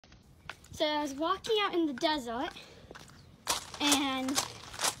So I was walking out in the desert and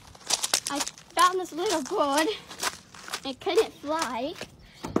I found this little bird. It couldn't fly.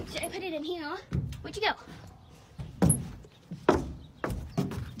 So I put it in here. Where'd you go?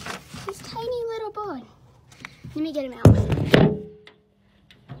 This tiny little bird. Let me get him out.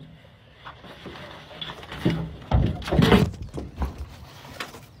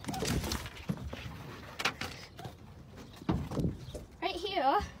 Right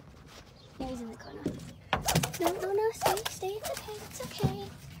here. Yeah, he's in the corner. No, stay, it's okay.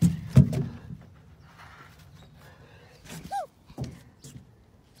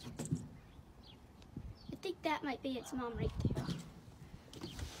 I think that might be its mom right there.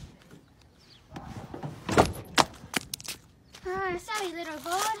 Sorry, little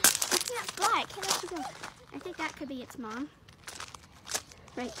bird. You can't fly. I can't let you go. I think that could be its mom.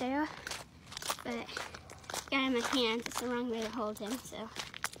 Right there. But got him in my hand. It's the wrong way to hold him, so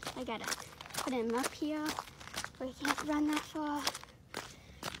I gotta put him up here where he can't run that far.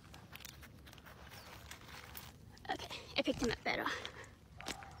 Okay, I picked him up better.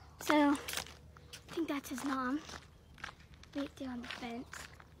 So I think that's his mom. Right there on the fence.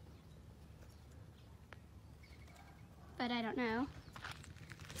 But I don't know.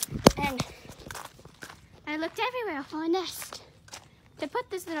 And I looked everywhere for a nest to put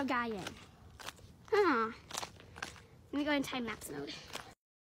this little guy in. Let me go in time-lapse mode.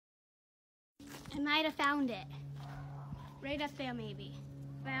 I might have found it. Right up there maybe.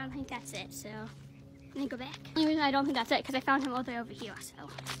 But I don't think that's it, so let me go back. The only reason I don't think that's it because I found him all the way over here, so.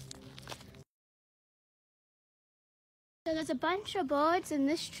 So there's a bunch of birds in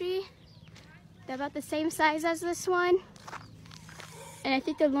this tree. They're about the same size as this one. And I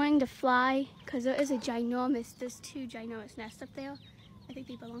think they're learning to fly because there's two ginormous nests up there. I think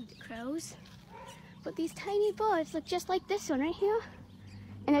they belong to crows. But these tiny birds look just like this one right here.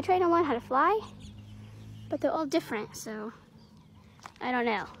 And they're trying to learn how to fly. But they're all different, so I don't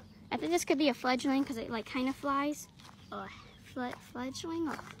know. I think this could be a fledgling because it like kind of flies. Or fledgling,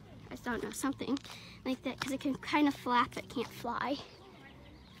 or I don't know, something like that because it can kind of flap but can't fly.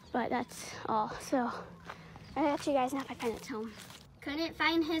 But that's all. So I'll let you guys know if I find its home. Couldn't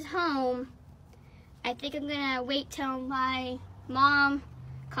find his home. I think I'm gonna wait till my mom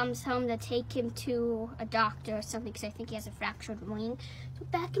comes home to take him to a doctor or something because I think he has a fractured wing. So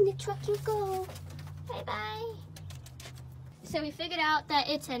back in the truck you go. Bye-bye. So we figured out that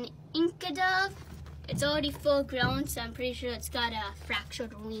it's an Inca dove. It's already full grown, so I'm pretty sure it's got a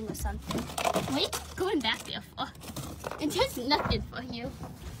fractured wing or something. What are you going back there for? It does nothing for you.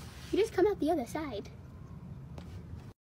 You just come out the other side.